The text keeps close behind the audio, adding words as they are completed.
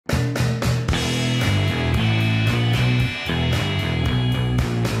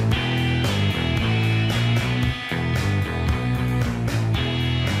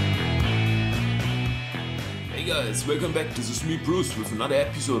guys, welcome back. This is me, Bruce, with another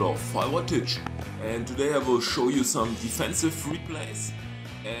episode of Voltage. And today I will show you some defensive replays.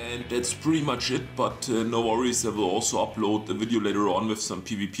 And that's pretty much it, but no worries, I will also upload a video later on with some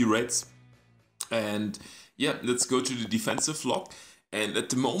PvP raids. And yeah, let's go to the defensive log. And at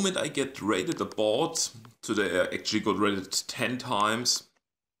the moment I get raided about, today I actually got raided 10 times.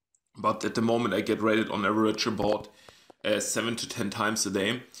 But at the moment I get raided on average about 7 to 10 times a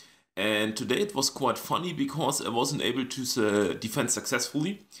day. And today it was quite funny because I wasn't able to defend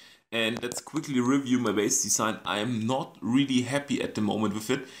successfully. And let's quickly review my base design. I am not really happy at the moment with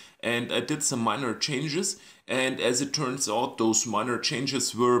it. And I did some minor changes. And as it turns out, those minor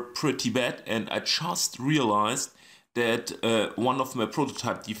changes were pretty bad. And I just realized that one of my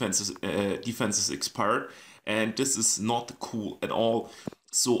prototype defenses expired. And this is not cool at all.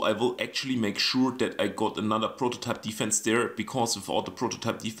 So I will actually make sure that I got another prototype defense there, because without the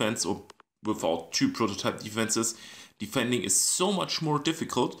prototype defense, or without two prototype defenses, defending is so much more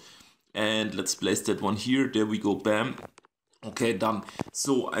difficult. And let's place that one here. There we go, bam. Okay, done.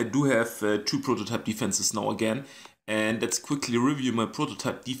 So I do have two prototype defenses now again. And let's quickly review my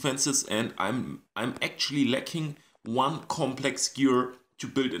prototype defenses. And I'm actually lacking one complex gear to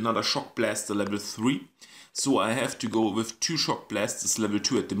build another shock blaster level 3. So I have to go with two shock blasters level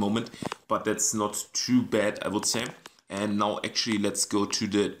 2 at the moment, but that's not too bad, I would say. And now actually let's go to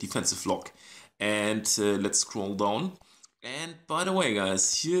the defensive log and let's scroll down. And by the way,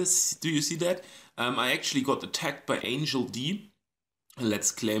 guys, here's, do you see that? I actually got attacked by Angel D.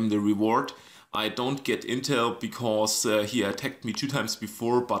 Let's claim the reward. I don't get intel because he attacked me 2 times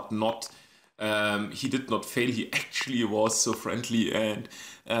before, but not. He did not fail. He actually was so friendly and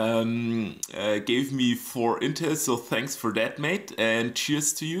gave me 4 intel, so thanks for that, mate, and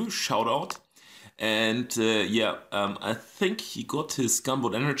cheers to you, shout out. And yeah, I think he got his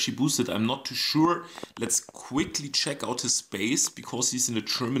gunboat energy boosted, I'm not too sure. Let's quickly check out his base, because he's in the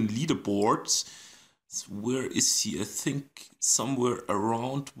German leaderboards. So where is he? I think somewhere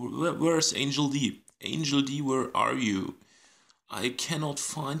around, where's Angel D? Angel D, where are you? I cannot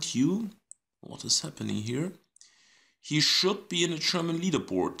find you. What is happening here? He should be in the German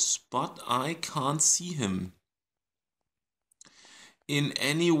leaderboards, but I can't see him. In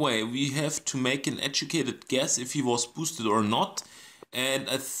any way, we have to make an educated guess if he was boosted or not. And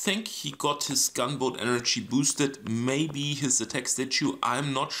I think he got his gunboat energy boosted, maybe his attack statue,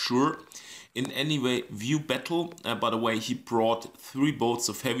 I'm not sure. In any way, view battle. By the way, he brought 3 boats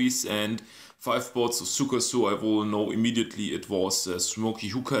of heavies and 5 boats of Hooka, so I will know immediately it was a smoky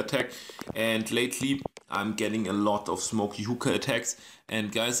Hooka attack. And lately I'm getting a lot of smoky Hooka attacks.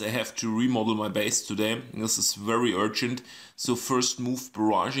 And guys, I have to remodel my base today. This is very urgent. So first move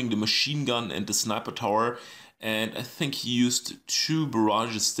barraging the machine gun and the sniper tower. And I think he used 2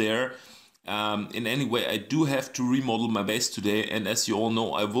 barrages there. In any way, I do have to remodel my base today, and as you all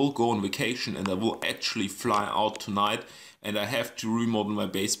know, I will go on vacation and I will actually fly out tonight, and I have to remodel my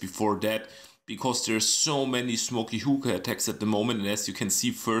base before that, because there's so many smoky Hooka attacks at the moment. And as you can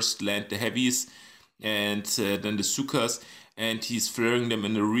see, first land the heavies and then the Hookas, and he's flaring them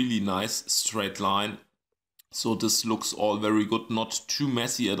in a really nice straight line. So this looks all very good, not too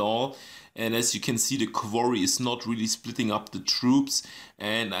messy at all. And as you can see, the quarry is not really splitting up the troops,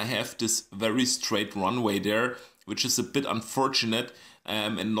 and I have this very straight runway there, which is a bit unfortunate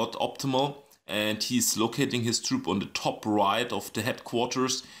and not optimal. And he's locating his troop on the top right of the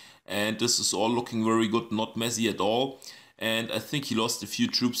headquarters, and this is all looking very good, not messy at all. And I think he lost a few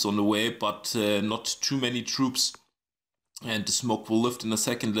troops on the way, but not too many troops. And the smoke will lift in a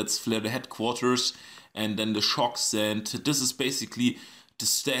second. Let's flare the headquarters and then the shocks, and this is basically the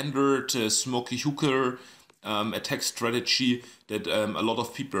standard smoky Hooka attack strategy that a lot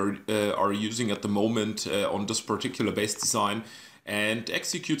of people are using at the moment on this particular base design, and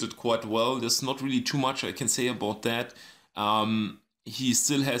executed quite well. There's not really too much I can say about that. He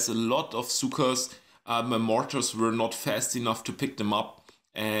still has a lot of Hookas. My mortars were not fast enough to pick them up,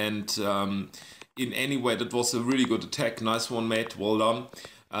 and in any way, that was a really good attack. Nice one, mate, well done.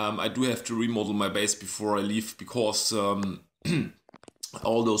 I do have to remodel my base before I leave, because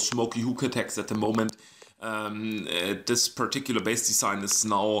all those smoky Hooka attacks at the moment, this particular base design is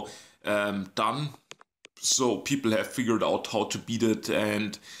now done. So people have figured out how to beat it,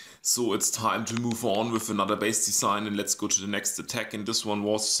 and so it's time to move on with another base design, and let's go to the next attack. And this one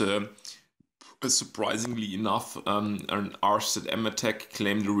was surprisingly enough an RZM attack,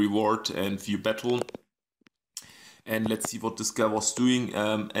 claim the reward and view battle. And let's see what this guy was doing.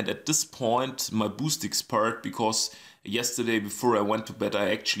 And at this point, my boost expired, because yesterday before I went to bed, I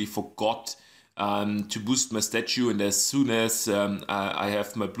actually forgot to boost my statue, and as soon as I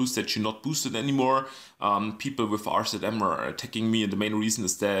have my blue statue not boosted anymore, people with RZM are attacking me, and the main reason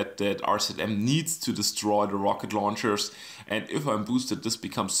is that RZM needs to destroy the rocket launchers, and if I'm boosted, this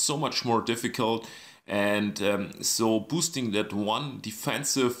becomes so much more difficult. And so boosting that one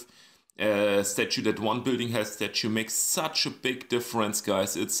defensive statue, that one building health statue, makes such a big difference,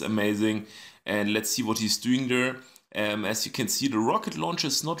 guys. It's amazing. And let's see what he's doing there. As you can see, the rocket launcher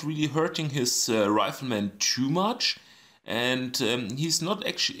is not really hurting his rifleman too much, and he's not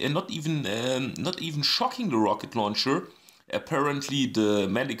actually not even shocking the rocket launcher. Apparently the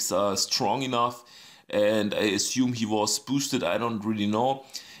medics are strong enough, and I assume he was boosted. I don't really know.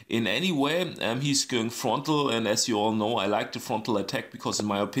 In any way, he's going frontal, and as you all know, I like the frontal attack because in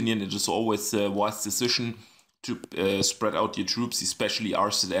my opinion it is always a wise decision to spread out your troops, especially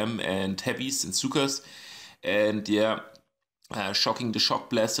RZM and heavies and Hookas. And yeah, shocking the shock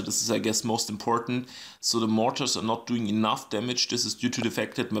blaster, this is I guess most important. So the mortars are not doing enough damage. This is due to the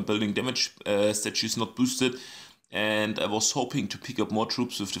fact that my building damage statue is not boosted, and I was hoping to pick up more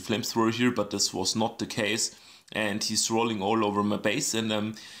troops with the flamethrower here, but this was not the case, and he's rolling all over my base, and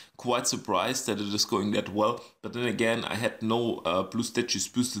I'm quite surprised that it is going that well. But then again, I had no blue statues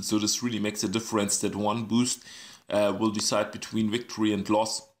boosted, so this really makes a difference that one boost will decide between victory and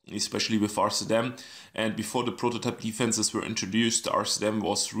loss, especially with RZM. And before the prototype defenses were introduced, RZM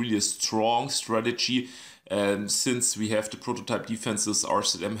was really a strong strategy. Since we have the prototype defenses,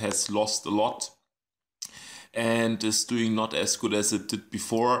 RZM has lost a lot and is doing not as good as it did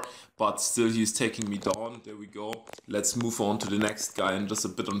before, but still he's taking me down. There we go. Let's move on to the next guy, and just a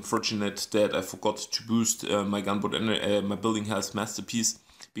bit unfortunate that I forgot to boost my gunboat and my building health masterpiece,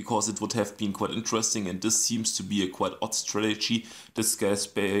 because it would have been quite interesting, and this seems to be a quite odd strategy. This guy is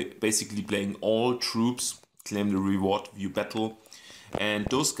basically playing all troops, claim the reward, view battle, and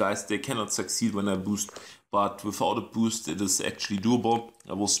those guys, they cannot succeed when I boost, but without a boost it is actually doable.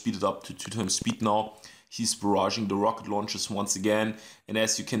 I will speed it up to 2 times speed now. He's barraging the rocket launchers once again, and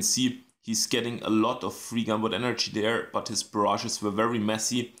as you can see, he's getting a lot of free gunboat energy there, but his barrages were very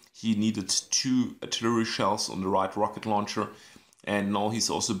messy. He needed 2 artillery shells on the right rocket launcher, and now he's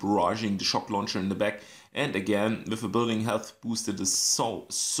also barraging the shock launcher in the back. And again, with a building health boost, it is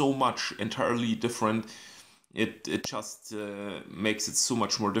so much entirely different. It just makes it so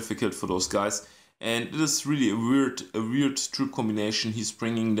much more difficult for those guys, and it is really a weird troop combination he's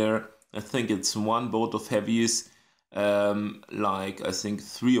bringing there. I think it's 1 boat of heavies, like I think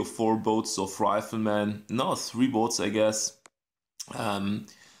 3 or 4 boats of riflemen, no, 3 boats I guess,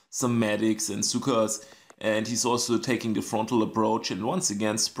 some medics and Hookas, and he's also taking the frontal approach, and once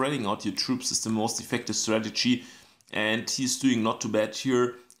again spreading out your troops is the most effective strategy, and he's doing not too bad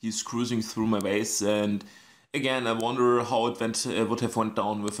here. He's cruising through my base, and again I wonder how it would have went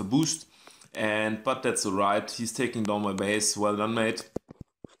down with a boost, but that's alright. He's taking down my base. Well done, mate.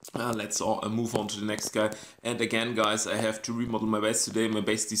 Let's move on to the next guy. And again, guys, I have to remodel my base today. My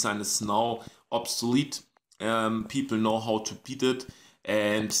base design is now obsolete. People know how to beat it,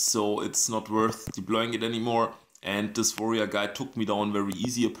 and so it's not worth deploying it anymore. And this warrior guy took me down very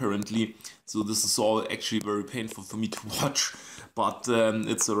easy apparently, so this is all actually very painful for me to watch, but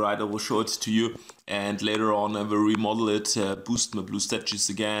it's alright. I will show it to you, and later on I will remodel it, boost my blue statues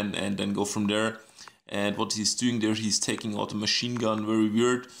again, and then go from there. And what he's doing there, he's taking out a machine gun, very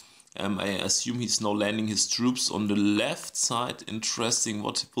weird. I assume he's now landing his troops on the left side. Interesting,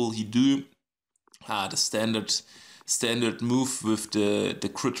 what will he do? The standard move with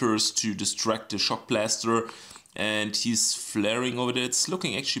the critters to distract the shock blaster. And he's flaring over there. It's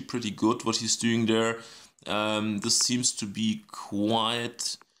looking actually pretty good what he's doing there. This seems to be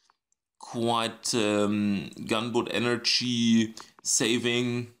quite gunboat energy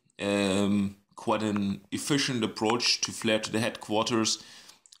saving. Quite an efficient approach to flare to the headquarters.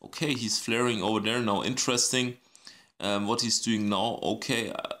 Okay, he's flaring over there now. Interesting. What he's doing now.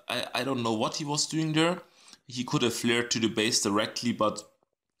 Okay, I don't know what he was doing there. He could have flared to the base directly, but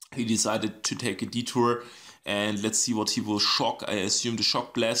he decided to take a detour. And let's see what he will shock. I assume the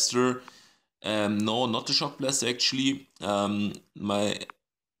shock blaster. No, not the shock blaster actually. My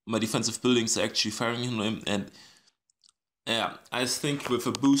defensive buildings are actually firing him, and yeah, I think with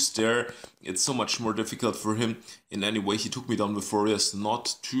a boost there, it's so much more difficult for him. In any way, he took me down with warriors,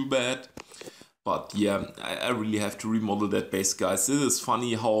 not too bad. But yeah, I really have to remodel that base, guys. It is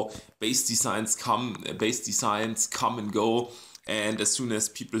funny how base designs come and go, and as soon as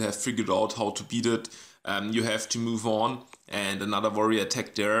people have figured out how to beat it, you have to move on. And another warrior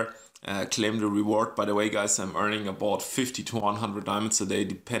attack there. claim the reward. By the way, guys, I'm earning about 50 to 100 diamonds a day,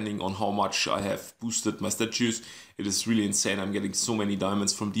 depending on how much I have boosted my statues. It is really insane. I'm getting so many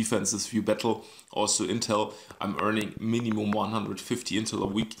diamonds from defenses, view battle, also intel. I'm earning minimum 150 intel a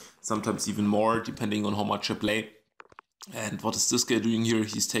week, sometimes even more, depending on how much I play. And what is this guy doing here?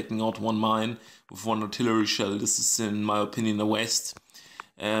 He's taking out one mine with one artillery shell. This is, in my opinion, a waste.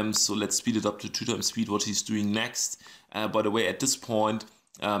 So let's speed it up to 2 times speed, what he's doing next. By the way, at this point,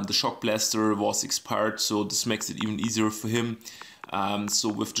 the shock blaster was expired, so this makes it even easier for him. So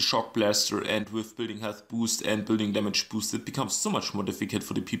with the shock blaster and with building health boost and building damage boost, it becomes so much more difficult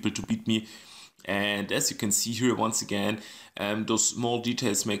for the people to beat me. And as you can see here, once again, those small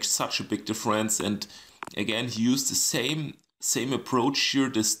details make such a big difference. And again, he used the same approach here,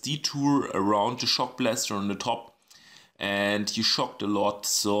 this detour around the shock blaster on the top, and he shocked a lot.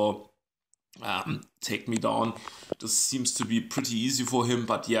 So take me down. This seems to be pretty easy for him,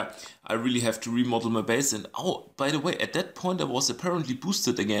 but yeah, I really have to remodel my base. And oh, by the way, at that point I was apparently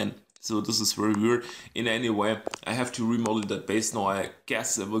boosted again, so this is very weird. In any way, I have to remodel that base now. I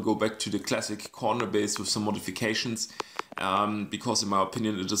guess I will go back to the classic corner base with some modifications, because in my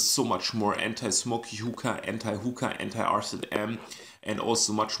opinion it is so much more anti-smoky hookah, anti-hookah, anti-RZM, and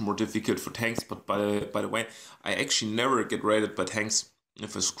also much more difficult for tanks. But by the way, I actually never get raided by tanks.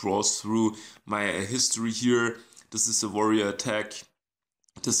 If I scroll through my history here, this is a warrior attack,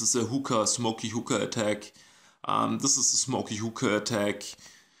 this is a hookah, smoky hookah attack, this is a smoky hookah attack,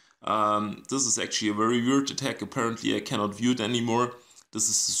 this is actually a very weird attack. Apparently I cannot view it anymore. This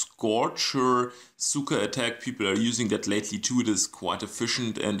is a scorcher Suka attack. People are using that lately too. It is quite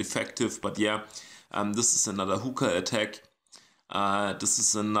efficient and effective, but yeah, this is another hookah attack. This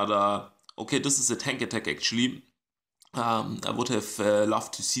is another, okay, this is a tank attack actually. I would have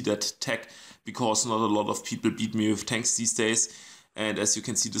loved to see that tech, because not a lot of people beat me with tanks these days. And as you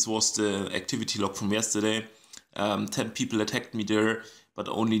can see, this was the activity log from yesterday. 10 people attacked me there, but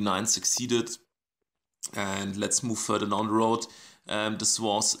only 9 succeeded. And let's move further down the road. This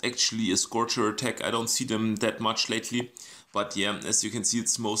was actually a scorcher attack. I don't see them that much lately, but yeah, as you can see,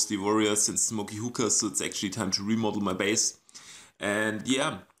 it's mostly warriors and smoky hookah, so it's actually time to remodel my base. And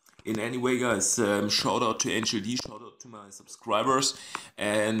yeah, in any way, guys, shout out to Angel D, shout out to my subscribers,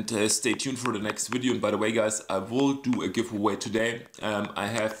 and stay tuned for the next video. And by the way, guys, I will do a giveaway today. I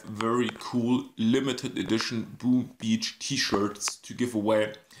have very cool limited edition Boom Beach t-shirts to give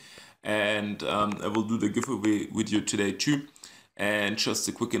away, and I will do the giveaway video today too. And just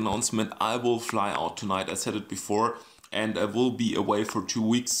a quick announcement, I will fly out tonight, I said it before, and I will be away for 2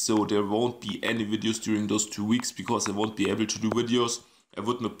 weeks, so there won't be any videos during those 2 weeks, because I won't be able to do videos. I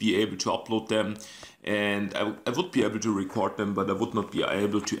would not be able to upload them, and I would be able to record them, but I would not be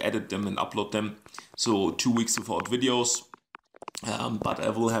able to edit them and upload them. So 2 weeks without videos, but I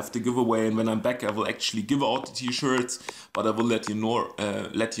will have the giveaway, and when I'm back I will actually give out the t-shirts, but I will let you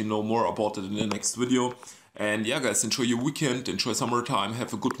know more about it in the next video. And yeah, guys, enjoy your weekend, enjoy summertime,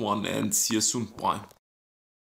 have a good one, and see you soon. Bye.